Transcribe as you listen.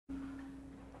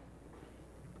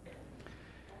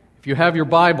If you have your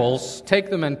Bibles,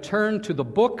 take them and turn to the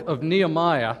book of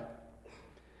Nehemiah,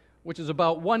 which is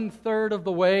about 1/3 of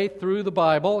the way through the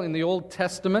Bible in the Old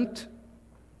Testament.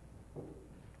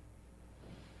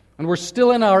 And we're still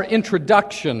in our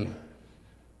introduction,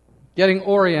 getting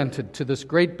oriented to this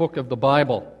great book of the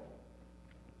Bible.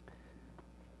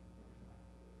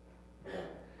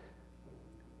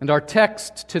 And our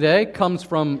text today comes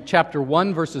from chapter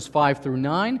 1, verses 5 through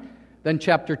 9, then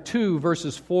chapter 2,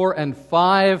 verses 4 and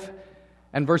 5,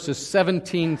 and verses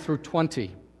 17 through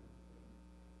 20.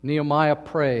 Nehemiah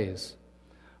prays,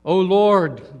 "O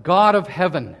Lord, God of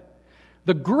heaven,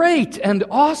 the great and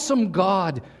awesome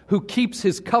God who keeps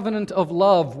His covenant of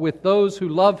love with those who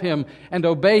love Him and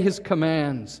obey His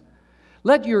commands,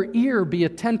 let your ear be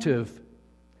attentive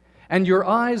and your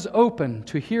eyes open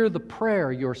to hear the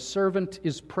prayer your servant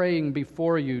is praying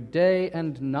before you day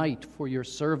and night for your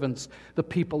servants, the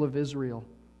people of Israel.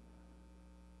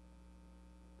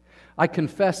 I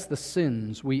confess the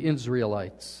sins we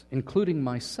Israelites, including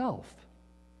myself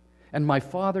and my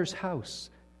father's house,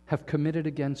 have committed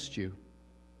against you.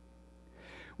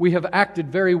 We have acted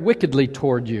very wickedly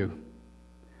toward you.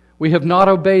 We have not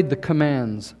obeyed the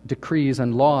commands, decrees,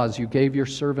 and laws you gave your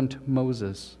servant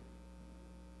Moses.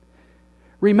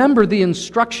 Remember the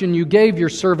instruction you gave your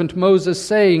servant Moses,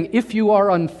 saying, 'If you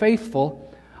are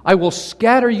unfaithful, I will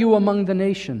scatter you among the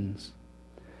nations.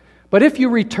 But if you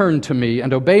return to me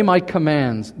and obey my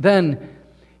commands, then,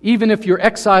 even if your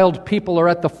exiled people are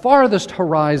at the farthest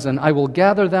horizon, I will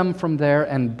gather them from there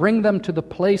and bring them to the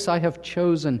place I have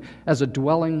chosen as a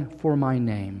dwelling for my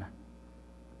name.'"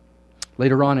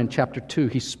 Later on in chapter 2,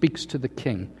 he speaks to the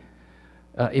king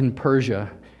in Persia,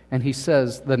 and he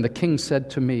says, "Then the king said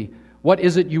to me, 'What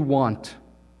is it you want?'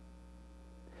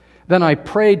 Then I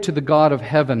prayed to the God of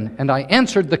heaven, and I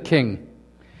answered the king,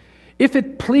 'If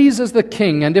it pleases the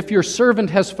king, and if your servant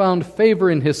has found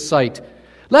favor in his sight,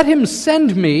 let him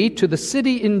send me to the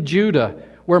city in Judah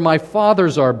where my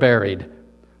fathers are buried,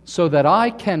 so that I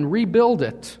can rebuild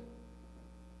it.'"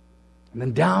 And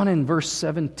then down in verse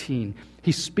 17,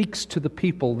 he speaks to the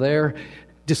people there,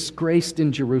 disgraced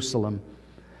in Jerusalem.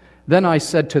 "Then I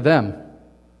said to them,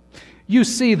 'You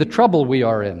see the trouble we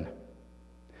are in.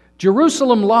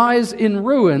 Jerusalem lies in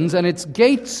ruins, and its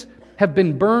gates have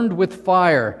been burned with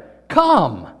fire.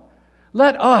 Come,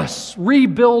 let us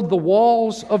rebuild the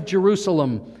walls of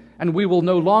Jerusalem, and we will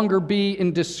no longer be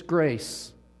in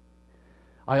disgrace.'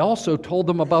 I also told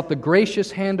them about the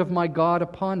gracious hand of my God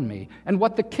upon me, and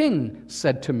what the king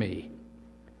said to me.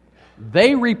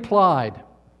 They replied,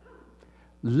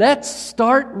 'Let's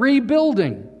start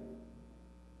rebuilding.'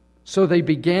 So they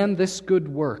began this good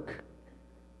work.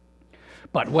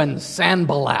 But when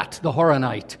Sanballat the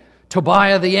Horonite,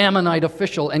 Tobiah the Ammonite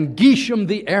official, and Geshem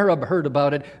the Arab heard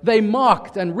about it, they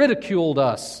mocked and ridiculed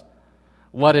us.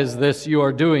 'What is this you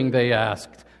are doing?' they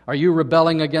asked. 'Are you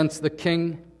rebelling against the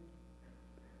king?'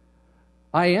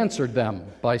 I answered them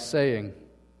by saying,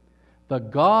 'The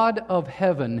God of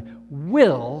heaven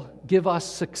will give us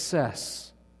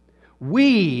success.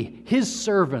 We, His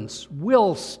servants,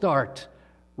 will start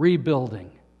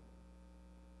rebuilding.'"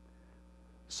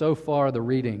 So far, the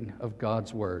reading of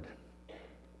God's Word.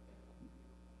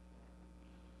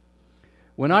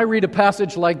 When I read a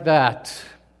passage like that,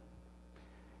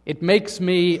 it makes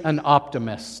me an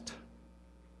optimist.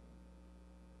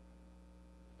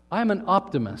 I'm an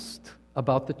optimist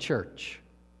about the church.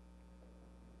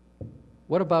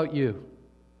 What about you?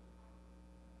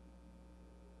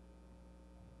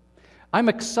 I'm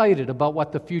excited about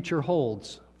what the future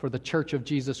holds for the Church of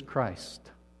Jesus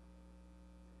Christ.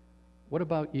 What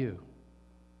about you?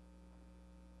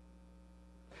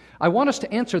 I want us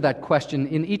to answer that question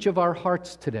in each of our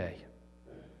hearts today.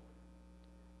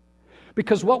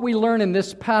 Because what we learn in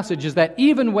this passage is that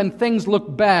even when things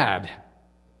look bad,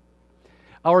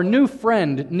 our new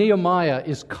friend Nehemiah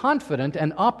is confident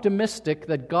and optimistic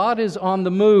that God is on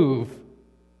the move.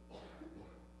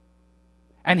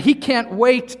 And he can't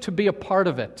wait to be a part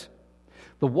of it.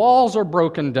 The walls are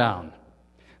broken down.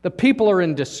 The people are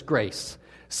in disgrace.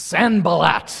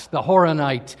 Sanballat, the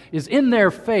Horonite, is in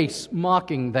their face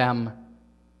mocking them.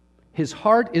 His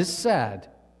heart is sad.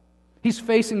 He's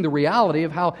facing the reality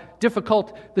of how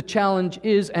difficult the challenge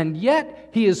is, and yet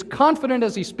he is confident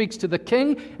as he speaks to the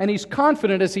king, and he's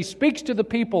confident as he speaks to the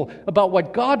people about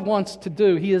what God wants to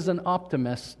do. He is an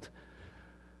optimist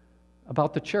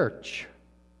about the church.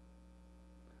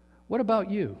 What about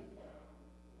you?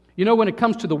 You know, when it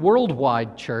comes to the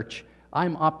worldwide church,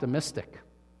 I'm optimistic.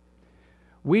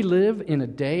 We live in a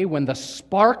day when the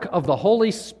spark of the Holy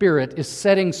Spirit is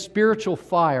setting spiritual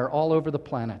fire all over the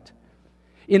planet.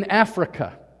 In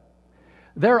Africa,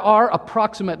 there are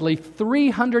approximately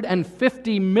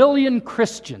 350 million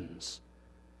Christians.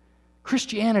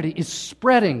 Christianity is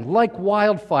spreading like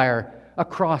wildfire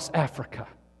across Africa.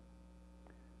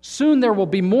 Soon there will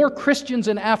be more Christians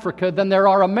in Africa than there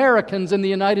are Americans in the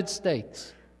United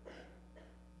States.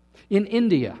 In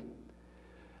India,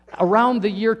 around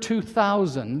the year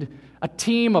 2000, a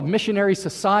team of missionary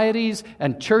societies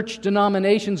and church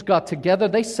denominations got together.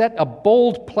 They set a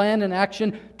bold plan in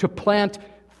action to plant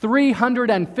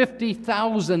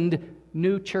 350,000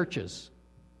 new churches.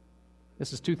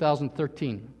 This is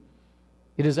 2013.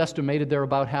 It is estimated they're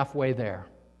about halfway there.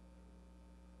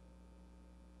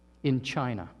 In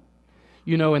China.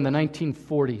 You know, in the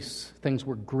 1940s, things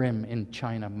were grim in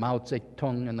China. Mao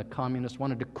Zedong and the communists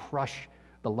wanted to crush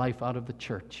the life out of the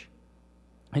church.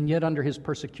 And yet, under his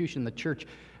persecution, the church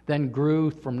then grew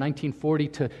from 1940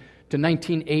 to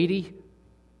 1980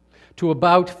 to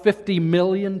about 50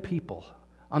 million people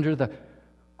under the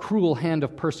cruel hand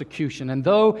of persecution. And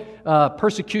though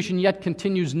persecution yet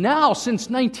continues now, since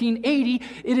 1980,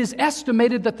 it is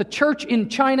estimated that the church in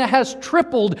China has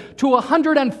tripled to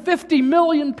 150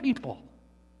 million people.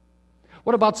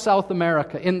 What about South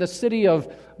America? In the city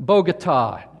of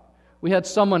Bogota, we had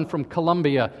someone from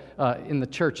Colombia in the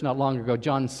church not long ago,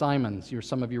 John Simons.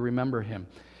 Some of you remember him.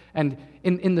 And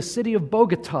in the city of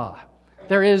Bogota,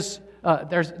 there's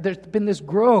been this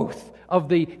growth of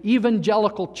the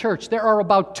evangelical church. There are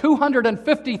about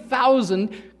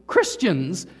 250,000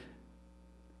 Christians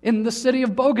in the city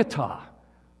of Bogota.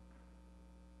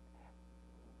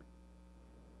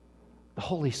 The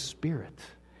Holy Spirit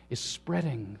is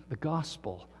spreading the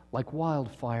gospel like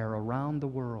wildfire around the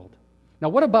world. Now,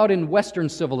 what about in Western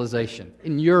civilization,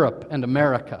 in Europe and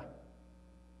America?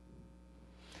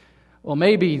 Well,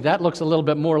 maybe that looks a little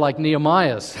bit more like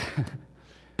Nehemiah's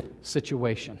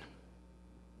situation.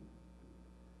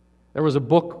 There was a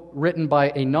book written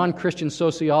by a non-Christian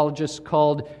sociologist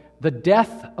called The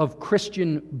Death of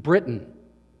Christian Britain.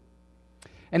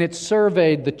 And it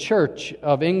surveyed the Church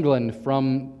of England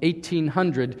from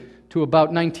 1800 to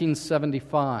about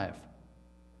 1975.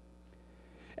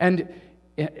 And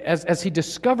as he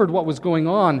discovered what was going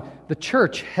on, the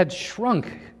church had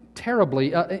shrunk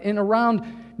terribly. In around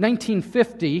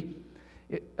 1950,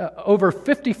 over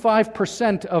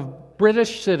 55% of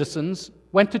British citizens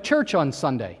went to church on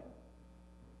Sunday.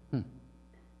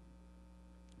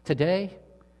 Today,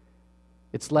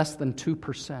 it's less than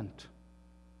 2%.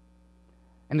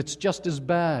 And it's just as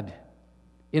bad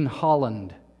in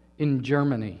Holland, in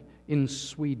Germany, in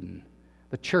Sweden.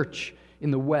 The church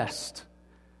in the West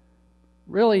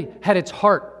really had its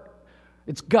heart,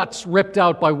 its guts ripped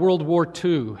out by World War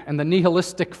II and the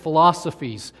nihilistic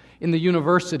philosophies in the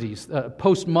universities,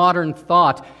 postmodern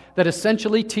thought that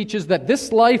essentially teaches that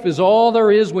this life is all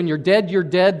there is. When you're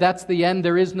dead, that's the end,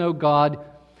 there is no God.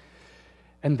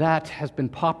 And that has been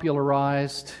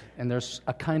popularized, and there's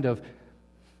a kind of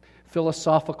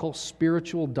philosophical,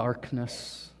 spiritual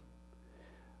darkness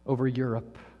over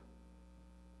Europe.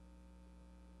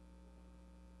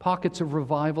 Pockets of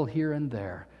revival here and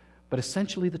there, but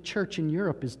essentially the church in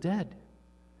Europe is dead.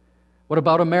 What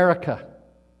about America?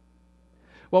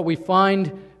 What we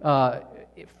find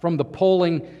from the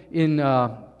polling in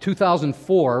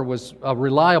 2004 was a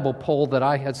reliable poll that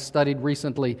I had studied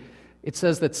recently. It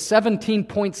says that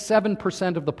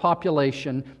 17.7% of the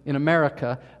population in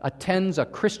America attends a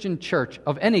Christian church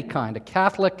of any kind, a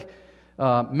Catholic,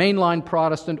 mainline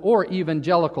Protestant, or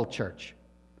evangelical church.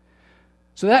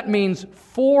 So that means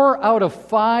 4 out of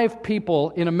 5 people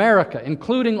in America,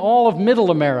 including all of Middle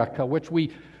America, which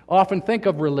we often think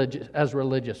of as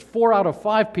religious, 4 out of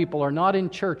 5 people are not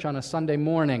in church on a Sunday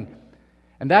morning.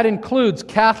 And that includes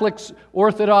Catholics,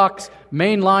 Orthodox,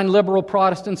 mainline liberal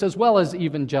Protestants, as well as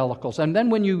evangelicals. And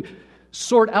then when you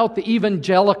sort out the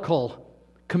evangelical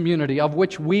community of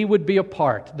which we would be a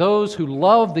part, those who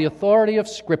love the authority of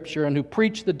Scripture and who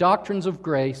preach the doctrines of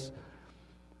grace,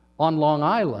 on Long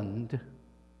Island,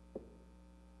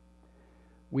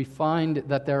 we find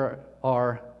that there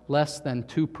are less than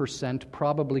 2%,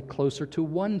 probably closer to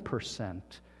 1%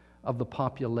 of the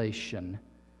population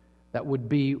that would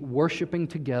be worshiping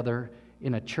together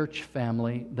in a church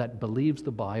family that believes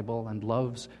the Bible and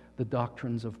loves the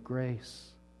doctrines of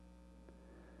grace.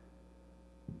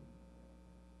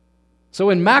 So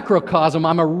in macrocosm,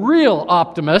 I'm a real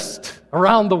optimist.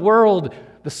 Around the world,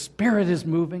 the Spirit is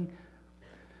moving.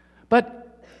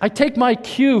 But I take my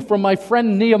cue from my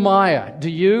friend Nehemiah. Do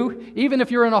you? Even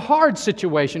if you're in a hard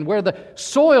situation where the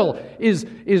soil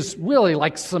is really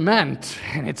like cement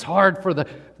and it's hard for the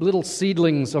little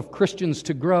seedlings of Christians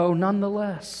to grow,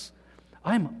 nonetheless,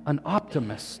 I'm an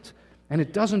optimist and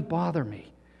it doesn't bother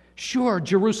me. Sure,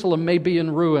 Jerusalem may be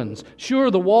in ruins. Sure,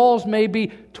 the walls may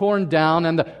be torn down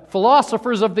and the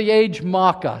philosophers of the age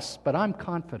mock us. But I'm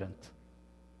confident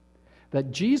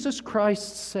that Jesus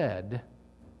Christ said,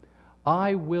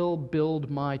 I will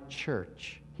build my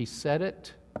church. He said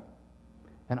it,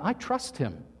 and I trust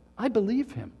Him. I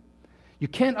believe Him. You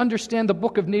can't understand the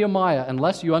book of Nehemiah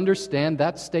unless you understand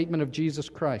that statement of Jesus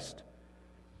Christ.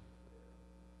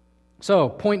 So,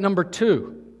 point number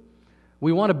 2.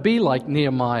 We want to be like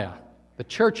Nehemiah. The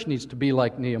church needs to be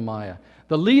like Nehemiah.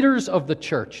 The leaders of the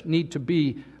church need to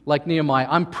be like Nehemiah.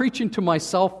 I'm preaching to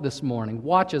myself this morning.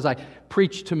 Watch as I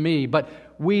preach to me. But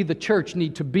we, the church,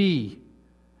 need to be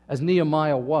as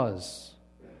Nehemiah was.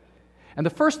 And the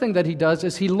first thing that he does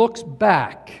is he looks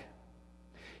back.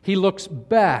 He looks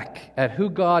back at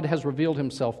who God has revealed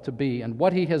Himself to be and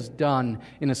what He has done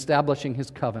in establishing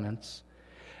His covenants.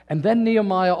 And then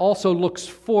Nehemiah also looks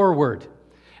forward.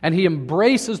 And he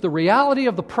embraces the reality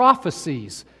of the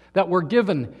prophecies that were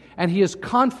given, and he is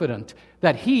confident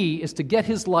that he is to get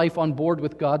his life on board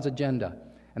with God's agenda.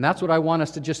 And that's what I want us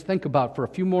to just think about for a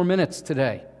few more minutes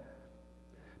today.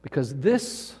 Because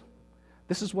this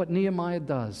is what Nehemiah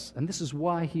does, and this is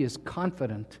why he is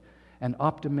confident and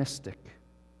optimistic.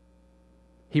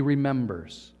 He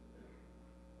remembers.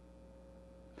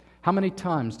 How many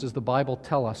times does the Bible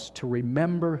tell us to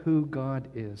remember who God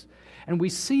is? And we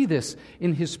see this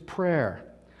in his prayer,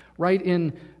 right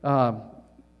in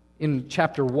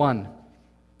chapter 1.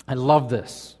 I love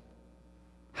this.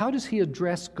 How does he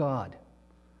address God?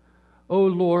 O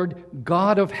Lord,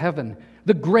 God of heaven,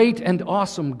 the great and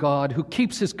awesome God who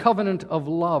keeps His covenant of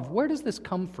love. Where does this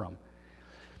come from?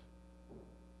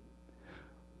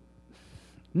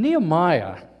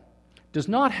 Nehemiah does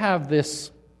not have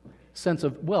this sense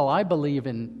of, well, I believe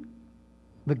in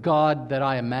the God that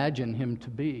I imagine Him to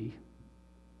be.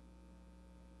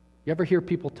 You ever hear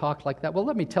people talk like that? Well,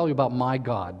 let me tell you about my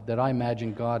God that I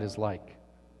imagine God is like.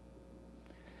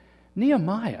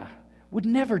 Nehemiah would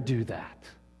never do that.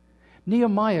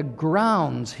 Nehemiah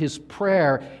grounds his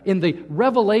prayer in the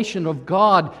revelation of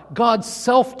God, God's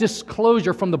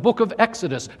self-disclosure from the book of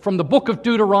Exodus, from the book of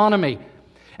Deuteronomy.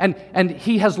 And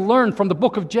he has learned from the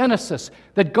book of Genesis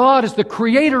that God is the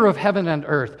creator of heaven and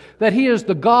earth, that He is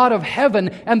the God of heaven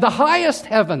and the highest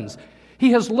heavens.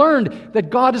 He has learned that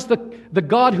God is the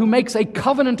God who makes a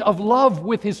covenant of love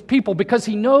with His people because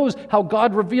he knows how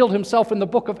God revealed Himself in the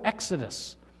book of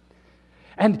Exodus.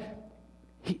 And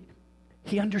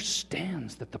he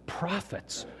understands that the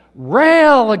prophets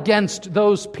rail against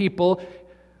those people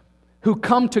who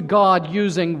come to God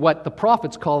using what the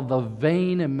prophets call the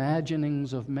vain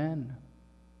imaginings of men.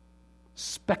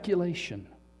 Speculation.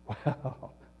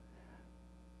 Wow.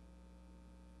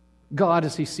 God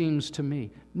as He seems to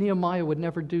me. Nehemiah would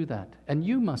never do that. And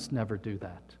you must never do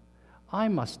that. I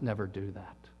must never do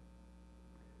that.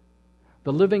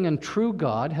 The living and true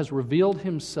God has revealed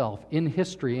Himself in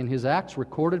history, in His acts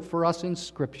recorded for us in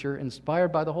Scripture,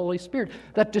 inspired by the Holy Spirit,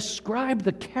 that describe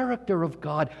the character of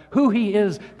God, who He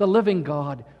is, the living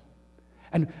God.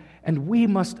 And we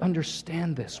must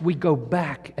understand this. We go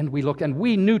back and we look, and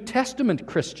we New Testament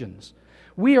Christians,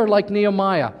 we are like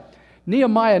Nehemiah.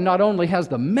 Nehemiah not only has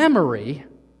the memory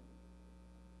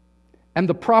and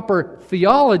the proper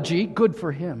theology, good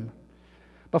for him,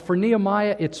 but for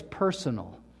Nehemiah it's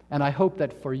personal. And I hope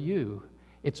that for you,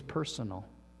 it's personal.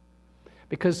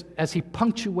 Because as he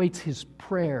punctuates his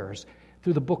prayers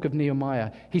through the book of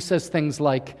Nehemiah, he says things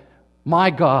like, my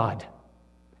God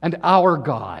and our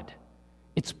God.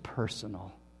 It's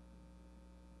personal.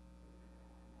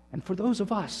 And for those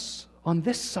of us on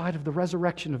this side of the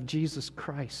resurrection of Jesus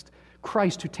Christ,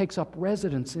 Christ who takes up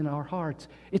residence in our hearts,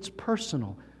 it's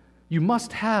personal. You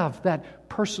must have that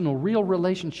personal, real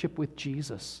relationship with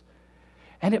Jesus.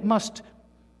 And it must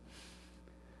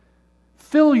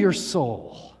fill your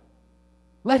soul.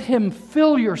 Let Him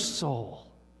fill your soul.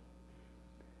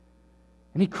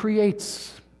 And He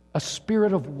creates a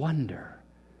spirit of wonder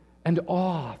and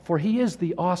awe, for He is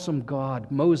the awesome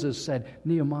God, Moses said,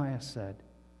 Nehemiah said.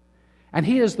 And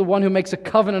He is the one who makes a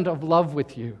covenant of love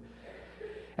with you.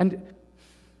 And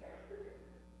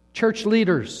church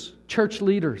leaders,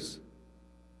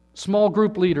 small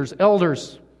group leaders,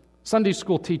 elders, Sunday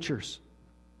school teachers,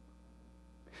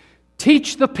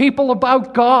 teach the people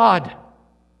about God.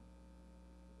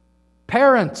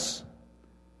 Parents,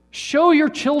 show your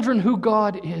children who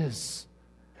God is,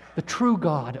 the true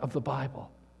God of the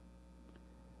Bible,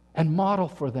 and model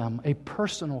for them a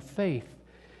personal faith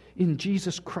in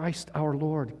Jesus Christ our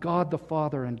Lord, God the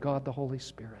Father and God the Holy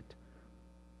Spirit.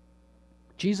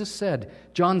 Jesus said,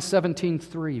 John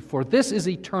 17:3, "For this is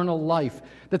eternal life,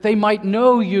 that they might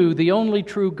know you, the only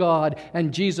true God,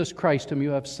 and Jesus Christ whom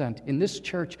you have sent." In this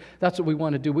church, that's what we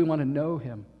want to do. We want to know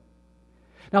Him.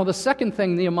 Now, the second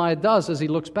thing Nehemiah does as he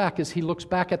looks back is he looks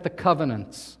back at the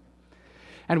covenants.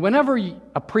 And whenever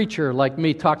a preacher like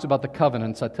me talks about the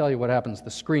covenants, I tell you what happens. The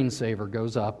screensaver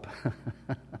goes up.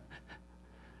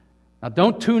 Now,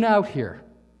 don't tune out here.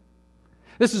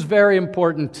 This is very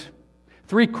important.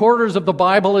 3/4 of the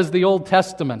Bible is the Old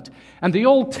Testament. And the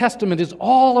Old Testament is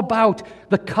all about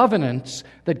the covenants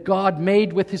that God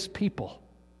made with His people.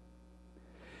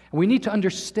 And we need to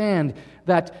understand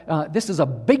that this is a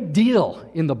big deal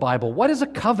in the Bible. What is a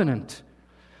covenant?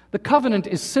 The covenant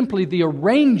is simply the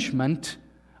arrangement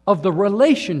of the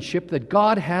relationship that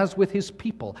God has with His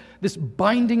people, this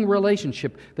binding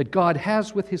relationship that God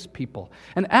has with His people.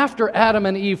 And after Adam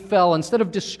and Eve fell, instead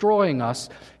of destroying us,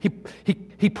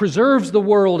 He preserves the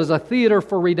world as a theater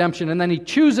for redemption, and then He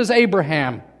chooses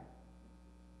Abraham.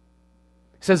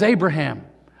 He says, "Abraham,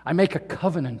 I make a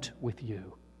covenant with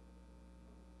you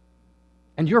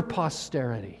and your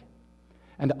posterity,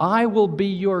 and I will be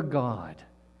your God,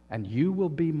 and you will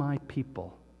be my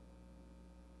people."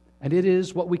 And it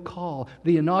is what we call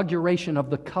the inauguration of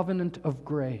the covenant of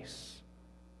grace.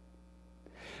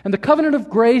 And the covenant of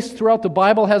grace throughout the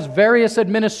Bible has various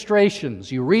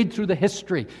administrations. You read through the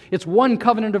history. It's one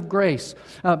covenant of grace.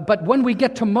 But when we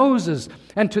get to Moses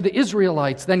and to the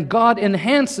Israelites, then God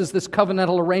enhances this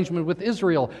covenantal arrangement with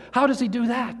Israel. How does He do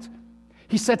that?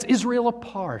 He sets Israel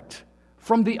apart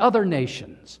from the other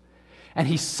nations. And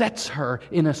He sets her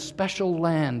in a special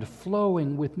land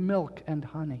flowing with milk and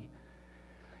honey.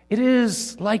 It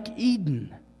is like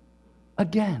Eden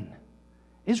again.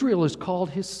 Israel is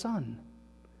called His son.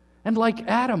 And like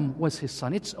Adam was his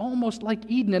son, it's almost like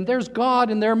Eden. And there's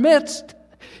God in their midst,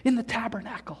 in the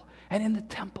tabernacle and in the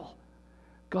temple.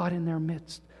 God in their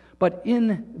midst. But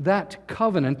in that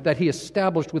covenant that He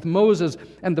established with Moses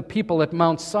and the people at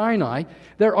Mount Sinai,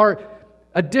 there are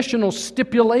additional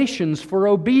stipulations for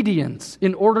obedience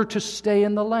in order to stay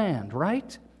in the land,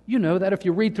 right? You know that if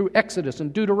you read through Exodus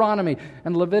and Deuteronomy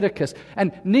and Leviticus.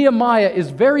 And Nehemiah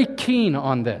is very keen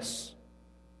on this.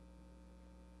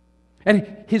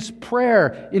 And his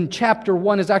prayer in chapter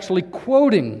 1 is actually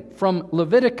quoting from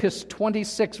Leviticus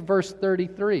 26, verse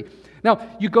 33. Now,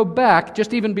 you go back,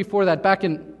 just even before that,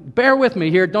 bear with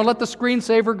me here, don't let the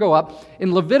screensaver go up.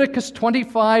 In Leviticus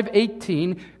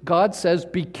 25:18, God says,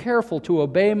 "Be careful to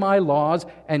obey my laws,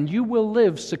 and you will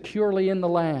live securely in the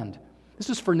land."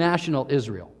 This is for national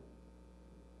Israel.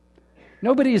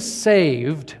 Nobody is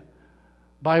saved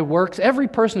by works. Every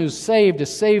person who's saved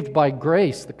is saved by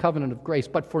grace, the covenant of grace.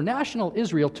 But for national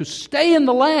Israel to stay in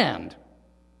the land,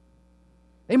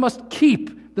 they must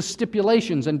keep the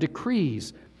stipulations and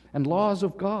decrees and laws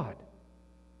of God.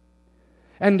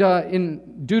 And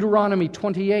in Deuteronomy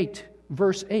 28,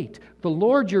 verse 8, "The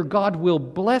Lord your God will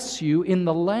bless you in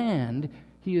the land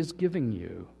He is giving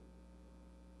you."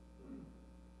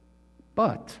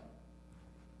 But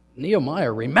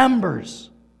Nehemiah remembers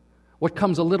what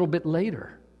comes a little bit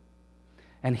later.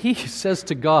 And he says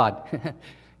to God,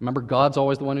 remember, God's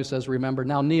always the one who says remember.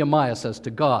 Now Nehemiah says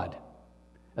to God,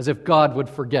 as if God would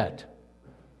forget.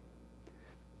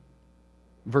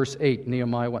 Verse 8,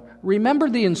 Nehemiah 1. "Remember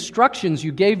the instructions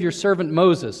you gave your servant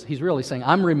Moses." He's really saying,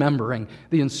 I'm remembering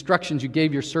the instructions you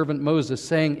gave your servant Moses,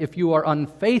 saying, "If you are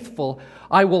unfaithful,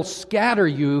 I will scatter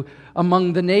you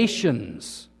among the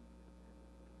nations."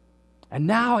 And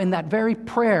now in that very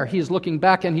prayer, he is looking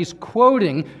back and he's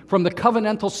quoting from the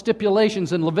covenantal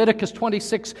stipulations in Leviticus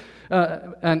 26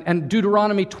 and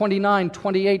Deuteronomy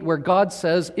 29:28, where God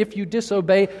says, "If you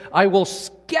disobey, I will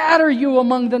scatter you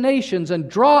among the nations and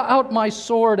draw out my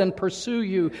sword and pursue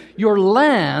you. Your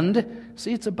land,"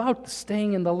 see, it's about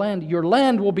staying in the land, "your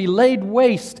land will be laid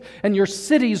waste and your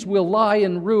cities will lie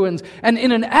in ruins." And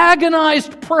in an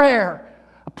agonized prayer,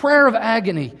 a prayer of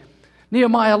agony,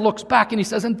 Nehemiah looks back and he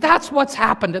says, and that's what's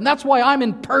happened, and that's why I'm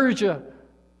in Persia,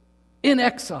 in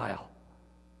exile.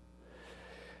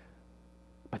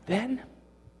 But then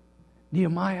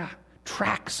Nehemiah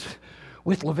tracks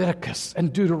with Leviticus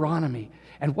and Deuteronomy.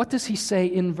 And what does he say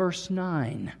in verse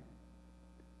 9?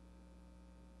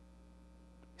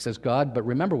 He says, "God, but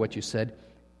remember what you said,"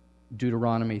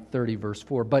 Deuteronomy 30, verse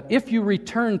 4, "But if you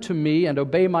return to me and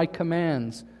obey my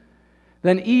commands,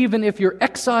 then even if your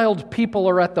exiled people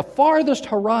are at the farthest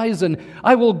horizon,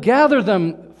 I will gather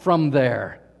them from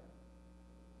there.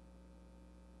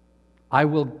 I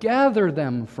will gather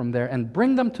them from there and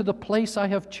bring them to the place I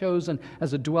have chosen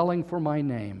as a dwelling for my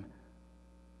name."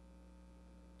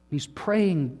 He's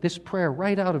praying this prayer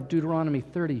right out of Deuteronomy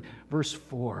 30, verse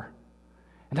 4.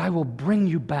 and I will bring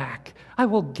you back. I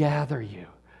will gather you.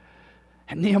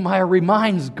 And Nehemiah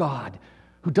reminds God,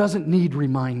 who doesn't need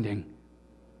reminding,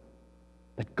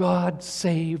 that God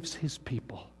saves His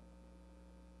people.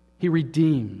 He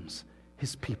redeems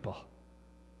His people.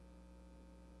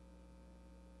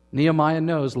 Nehemiah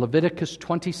knows Leviticus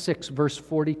 26, verse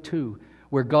 42,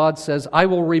 where God says, I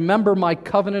will remember my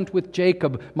covenant with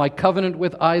Jacob, my covenant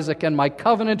with Isaac, and my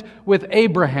covenant with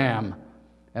Abraham,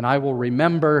 and I will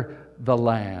remember the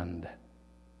land.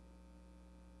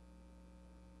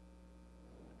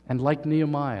 And like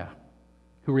Nehemiah,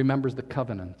 who remembers the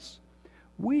covenants,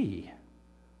 we,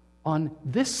 on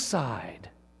this side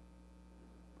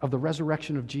of the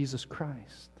resurrection of Jesus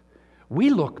Christ, we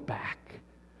look back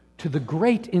to the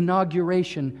great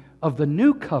inauguration of the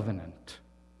new covenant.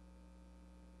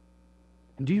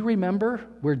 And do you remember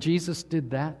where Jesus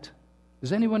did that?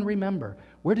 Does anyone remember?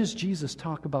 Where does Jesus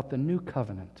talk about the new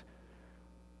covenant?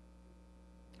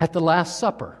 At the Last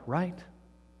Supper, right?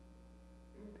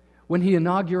 When He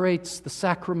inaugurates the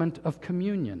sacrament of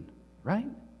communion, right?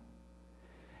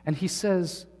 And He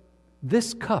says,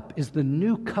 this cup is the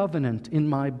new covenant in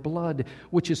my blood,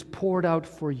 which is poured out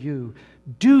for you.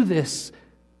 Do this,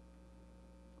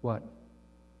 what?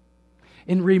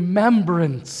 In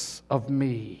remembrance of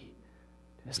me.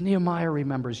 As Nehemiah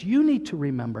remembers, you need to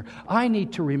remember. I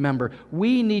need to remember.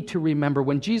 We need to remember.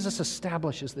 When Jesus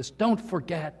establishes this, don't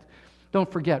forget. Don't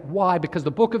forget. Why? Because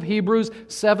the book of Hebrews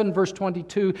 7, verse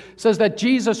 22 says that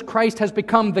Jesus Christ has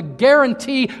become the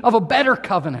guarantee of a better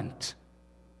covenant,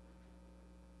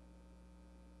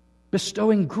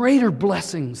 bestowing greater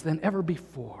blessings than ever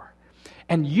before.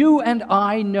 And you and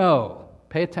I know,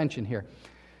 pay attention here,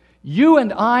 you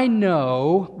and I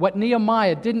know what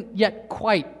Nehemiah didn't yet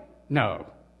quite know.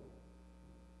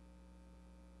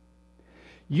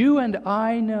 You and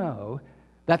I know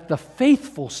that the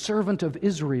faithful servant of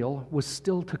Israel was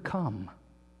still to come,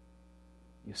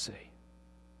 you see.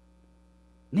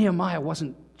 Nehemiah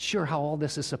wasn't sure how all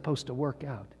this is supposed to work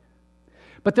out.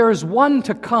 But there is one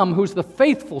to come who's the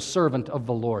faithful servant of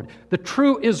the Lord, the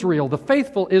true Israel, the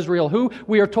faithful Israel, who,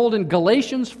 we are told in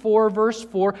Galatians 4, verse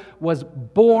 4, was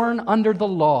born under the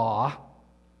law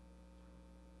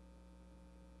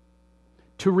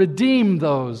to redeem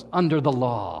those under the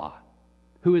law.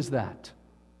 Who is that?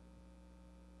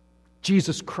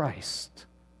 Jesus Christ.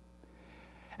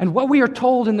 And what we are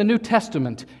told in the New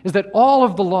Testament is that all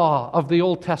of the law of the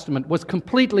Old Testament was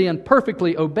completely and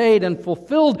perfectly obeyed and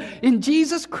fulfilled in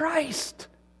Jesus Christ.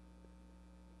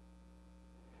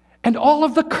 And all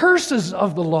of the curses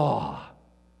of the law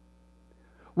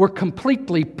were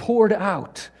completely poured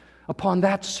out upon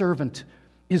that servant,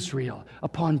 Israel,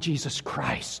 upon Jesus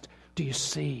Christ. Do you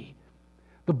see?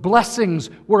 The blessings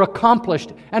were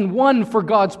accomplished and won for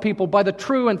God's people by the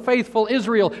true and faithful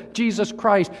Israel, Jesus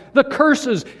Christ. The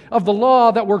curses of the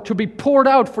law that were to be poured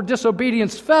out for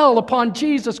disobedience fell upon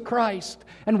Jesus Christ.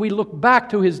 And we look back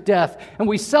to His death and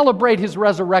we celebrate His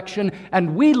resurrection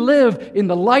and we live in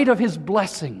the light of His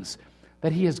blessings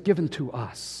that He has given to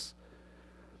us.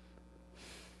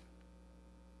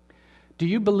 Do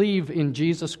you believe in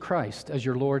Jesus Christ as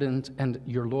your Lord and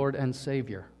your Lord and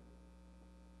Savior?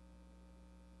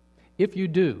 If you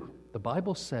do, the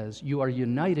Bible says you are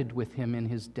united with Him in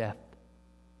His death.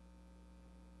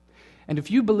 And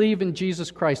if you believe in Jesus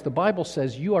Christ, the Bible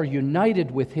says you are united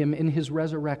with Him in His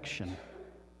resurrection.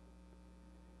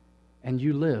 And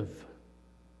you live,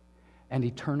 and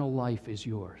eternal life is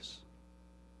yours.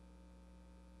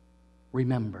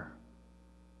 Remember.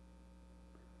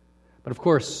 But of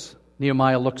course,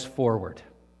 Nehemiah looks forward.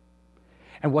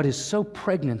 And what is so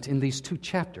pregnant in these two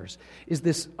chapters is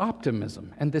this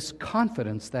optimism and this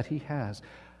confidence that he has.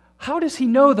 How does he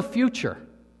know the future?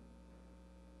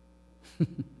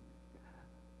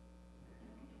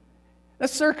 The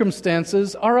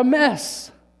circumstances are a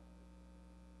mess.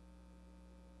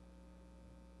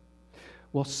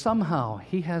 Well, somehow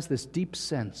he has this deep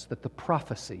sense that the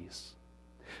prophecies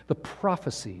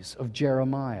of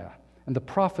Jeremiah and the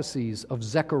prophecies of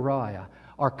Zechariah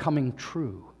are coming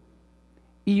true,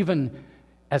 even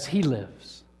as he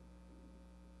lives.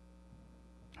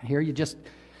 Here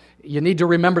you need to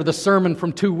remember the sermon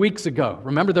from 2 weeks ago.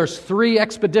 Remember, there's 3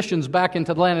 expeditions back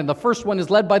into the land, and the first one is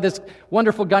led by this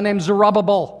wonderful guy named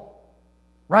Zerubbabel,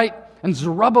 right? And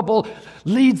Zerubbabel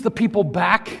leads the people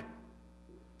back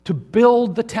to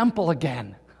build the temple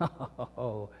again.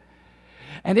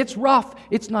 And it's rough,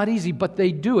 it's not easy, but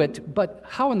they do it. But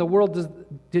how in the world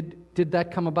did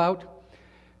that come about?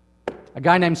 A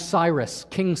guy named Cyrus,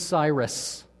 King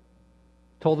Cyrus,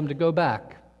 told them to go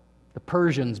back. The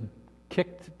Persians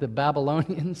kicked the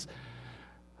Babylonians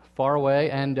far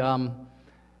away, and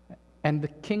And the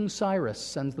King Cyrus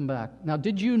sends them back. Now,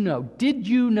 did you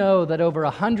know that over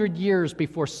 100 years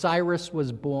before Cyrus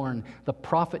was born, the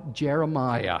prophet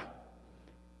Jeremiah,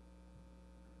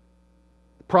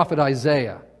 the prophet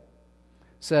Isaiah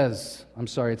says,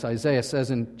 Isaiah says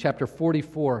in chapter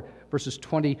 44, verses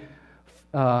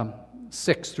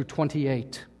 26 through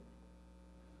 28,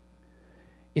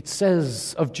 it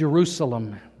says of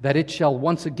Jerusalem that it shall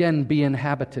once again be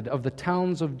inhabited. Of the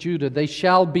towns of Judah they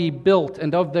shall be built,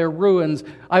 and of their ruins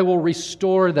I will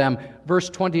restore them. Verse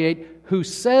 28, who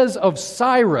says of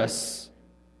Cyrus,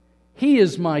 he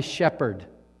is my shepherd,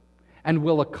 and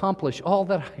will accomplish all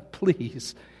that I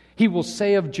please. He will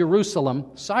say of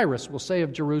Jerusalem, Cyrus will say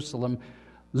of Jerusalem,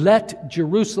 let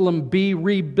Jerusalem be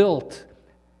rebuilt,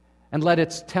 and let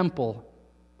its temple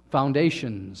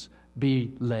foundations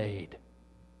be laid.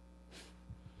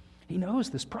 He knows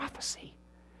this prophecy.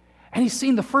 And he's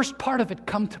seen the first part of it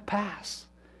come to pass.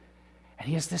 And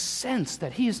he has this sense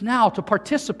that he is now to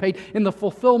participate in the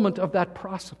fulfillment of that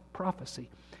prophecy.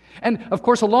 And, of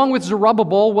course, along with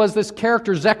Zerubbabel was this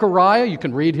character Zechariah. You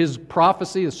can read his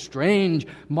prophecy, his strange,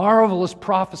 marvelous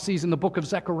prophecies in the book of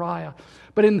Zechariah.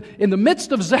 But in the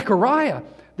midst of Zechariah,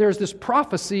 there's this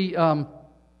prophecy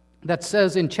that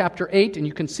says in chapter 8, and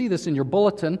you can see this in your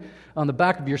bulletin on the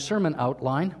back of your sermon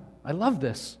outline. I love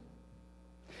this.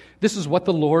 This is what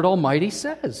the Lord Almighty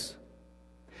says.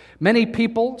 Many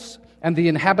peoples and the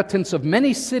inhabitants of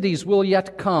many cities will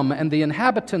yet come, and the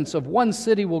inhabitants of one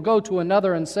city will go to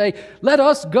another and say, let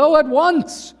us go at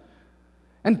once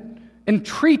and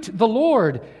entreat the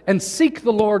Lord and seek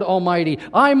the Lord Almighty.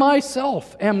 I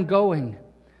myself am going.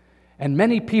 And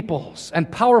many peoples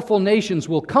and powerful nations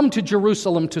will come to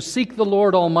Jerusalem to seek the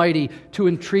Lord Almighty, to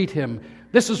entreat Him.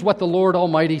 This is what the Lord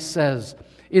Almighty says.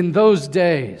 In those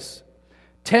days,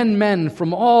 10 men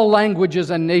from all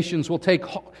languages and nations will take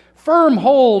firm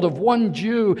hold of one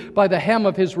Jew by the hem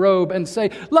of his robe and say,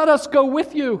 let us go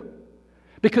with you,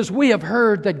 because we have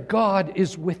heard that God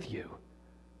is with you.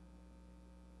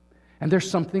 And there's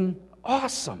something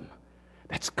awesome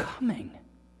that's coming.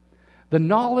 The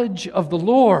knowledge of the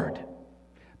Lord,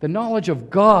 the knowledge of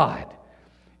God,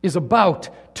 is about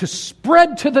to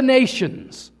spread to the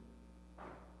nations.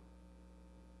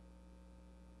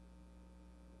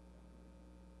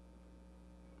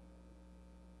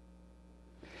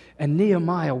 And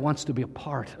Nehemiah wants to be a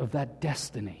part of that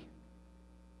destiny.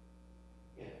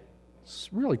 It's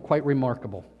really quite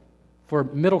remarkable for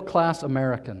middle-class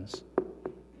Americans.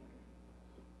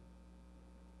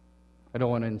 I don't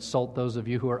want to insult those of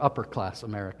you who are upper-class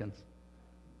Americans.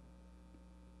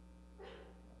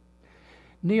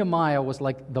 Nehemiah was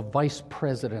like the vice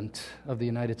president of the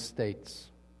United States.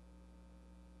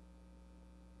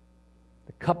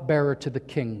 The cupbearer to the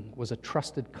king was a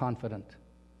trusted confidant.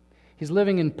 He's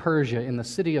living in Persia, in the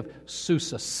city of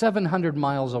Susa, 700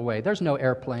 miles away. There's no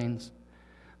airplanes.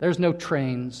 There's no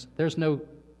trains. There's no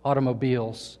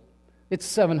automobiles. It's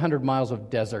 700 miles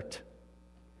of desert.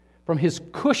 From his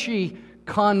cushy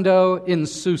condo in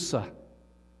Susa.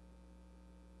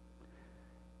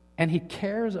 And he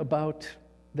cares about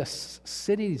the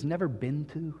city he's never been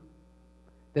to,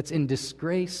 that's in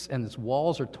disgrace and its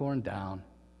walls are torn down.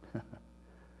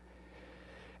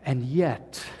 And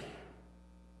yet,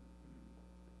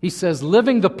 he says,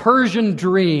 living the Persian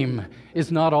dream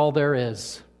is not all there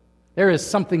is. There is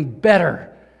something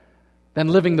better than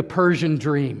living the Persian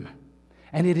dream.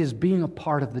 And it is being a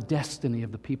part of the destiny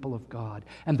of the people of God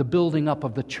and the building up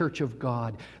of the church of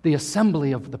God, the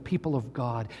assembly of the people of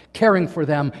God, caring for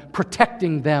them,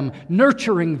 protecting them,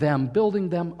 nurturing them, building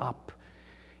them up.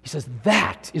 He says,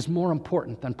 that is more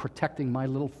important than protecting my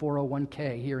little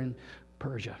 401k here in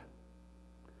Persia.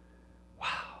 Wow.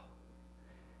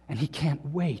 And he can't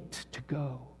wait to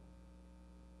go.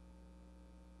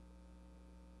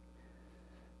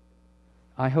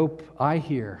 I hope I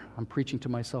hear, I'm preaching to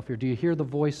myself here, do you hear the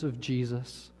voice of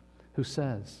Jesus who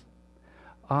says,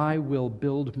 I will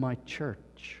build my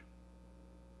church,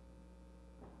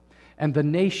 and the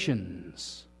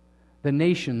nations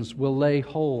will lay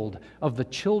hold of the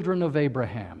children of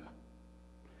Abraham.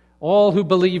 All who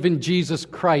believe in Jesus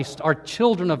Christ are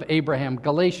children of Abraham,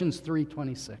 Galatians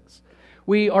 3:26.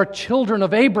 We are children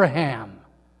of Abraham.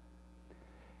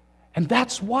 And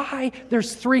that's why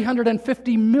there's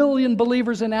 350 million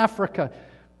believers in Africa,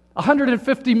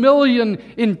 150 million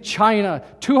in China,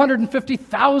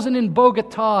 250,000 in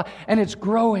Bogota, and it's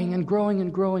growing and growing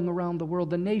and growing around the world.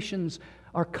 The nations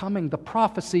are coming. The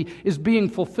prophecy is being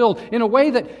fulfilled in a way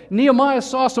that Nehemiah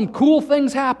saw some cool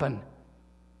things happen.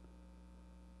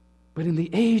 But in the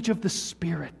age of the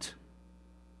Spirit,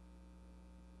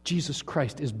 Jesus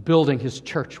Christ is building His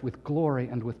church with glory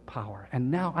and with power. And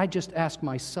now I just ask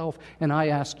myself, and I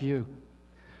ask you,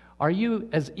 are you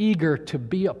as eager to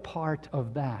be a part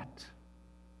of that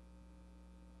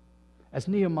as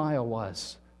Nehemiah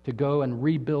was to go and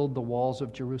rebuild the walls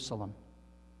of Jerusalem?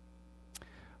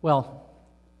 Well,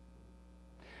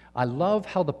 I love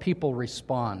how the people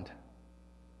respond.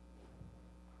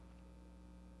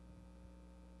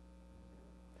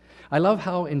 I love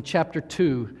how in chapter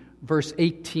 2, verse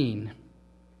 18,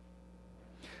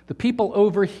 the people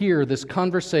overhear this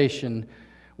conversation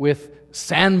with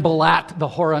Sanballat the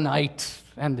Horonite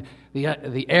and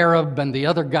the Arab and the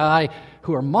other guy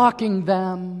who are mocking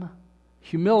them,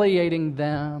 humiliating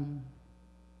them.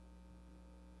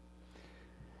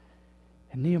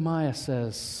 And Nehemiah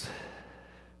says,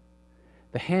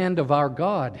 "The hand of our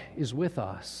God is with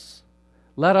us.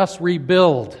 Let us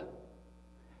rebuild."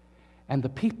 And the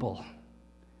people,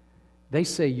 they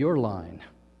say your line.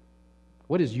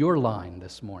 What is your line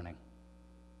this morning?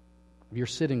 If you're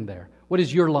sitting there, what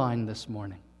is your line this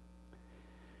morning?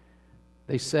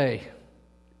 They say,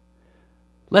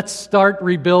 let's start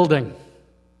rebuilding.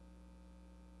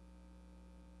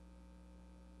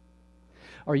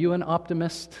 Are you an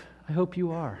optimist? I hope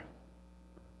you are.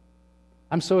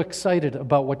 I'm so excited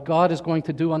about what God is going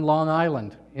to do on Long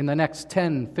Island in the next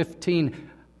 10, 15,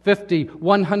 50,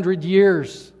 100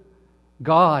 years.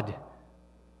 God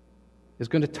is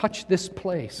going to touch this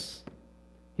place.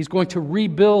 He's going to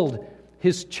rebuild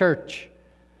His church.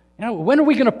 You know, when are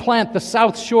we going to plant the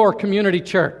South Shore Community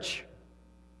Church?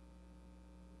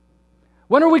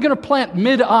 When are we going to plant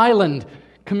Mid-Island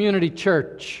Community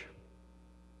Church?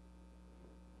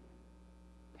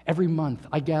 Every month,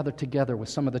 I gather together with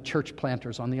some of the church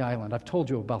planters on the island. I've told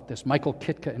you about this. Michael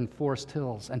Kitka in Forest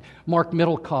Hills and Mark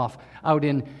Middlecoff out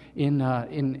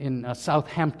in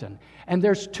Southampton. And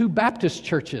there's 2 Baptist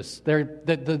churches. They're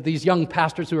these young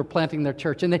pastors who are planting their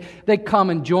church. And they come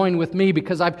and join with me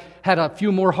because I've had a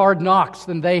few more hard knocks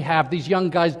than they have. These young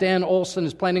guys, Dan Olson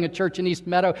is planting a church in East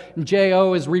Meadow, and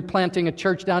J.O. is replanting a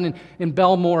church down in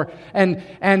Belmore.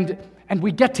 And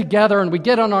we get together and we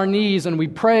get on our knees and we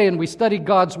pray and we study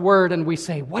God's Word and we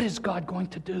say, what is God going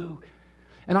to do?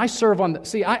 And I serve on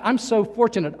I'm so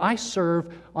fortunate. I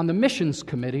serve on the missions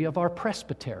committee of our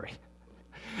presbytery.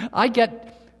 I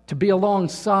get to be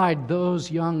alongside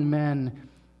those young men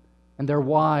and their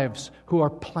wives who are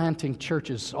planting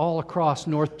churches all across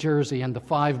North Jersey and the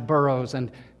 5 boroughs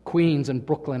and Queens and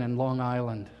Brooklyn and Long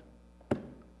Island.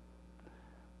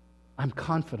 I'm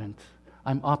confident.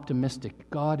 I'm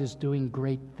optimistic. God is doing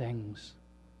great things.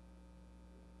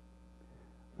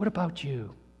 What about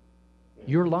you?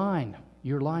 Your line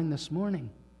this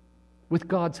morning. With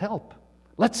God's help.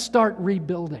 Let's start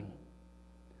rebuilding.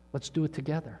 Let's do it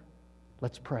together.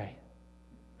 Let's pray.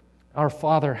 Our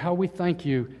Father, how we thank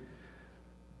you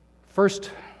first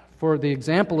for the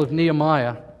example of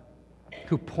Nehemiah,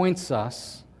 who points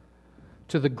us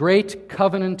to the great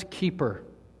covenant keeper,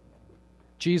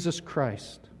 Jesus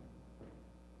Christ,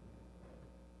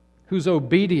 whose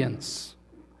obedience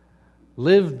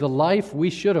lived the life we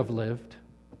should have lived,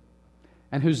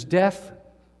 and whose death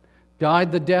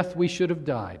died the death we should have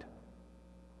died.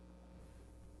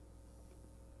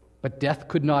 But death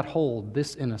could not hold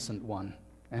this innocent one,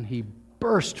 and he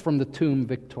burst from the tomb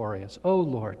victorious. Oh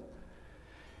Lord,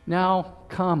 now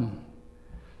come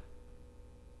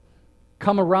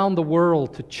around the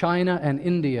world to China and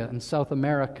India and South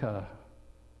America,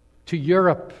 to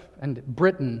Europe and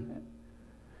Britain,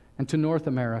 and to North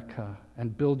America,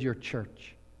 and build your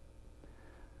church.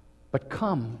 But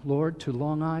come, Lord, to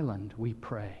Long Island, we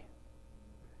pray.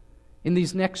 In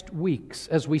these next weeks,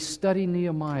 as we study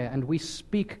Nehemiah and we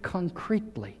speak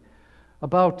concretely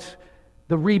about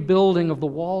the rebuilding of the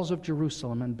walls of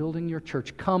Jerusalem and building your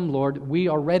church, come, Lord, we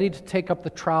are ready to take up the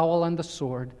trowel and the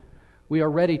sword. We are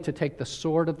ready to take the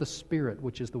sword of the Spirit,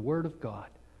 which is the Word of God,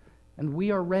 and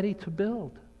we are ready to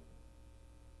build.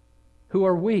 Who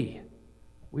are we?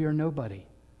 We are nobody.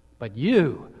 But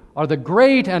you are the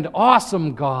great and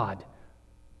awesome God,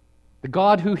 the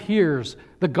God who hears,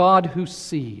 the God who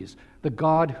sees, the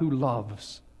God who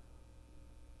loves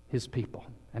His people.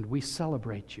 And we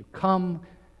celebrate you. Come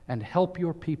and help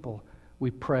your people,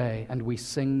 we pray, and we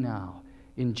sing now.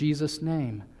 In Jesus'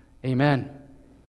 name, amen.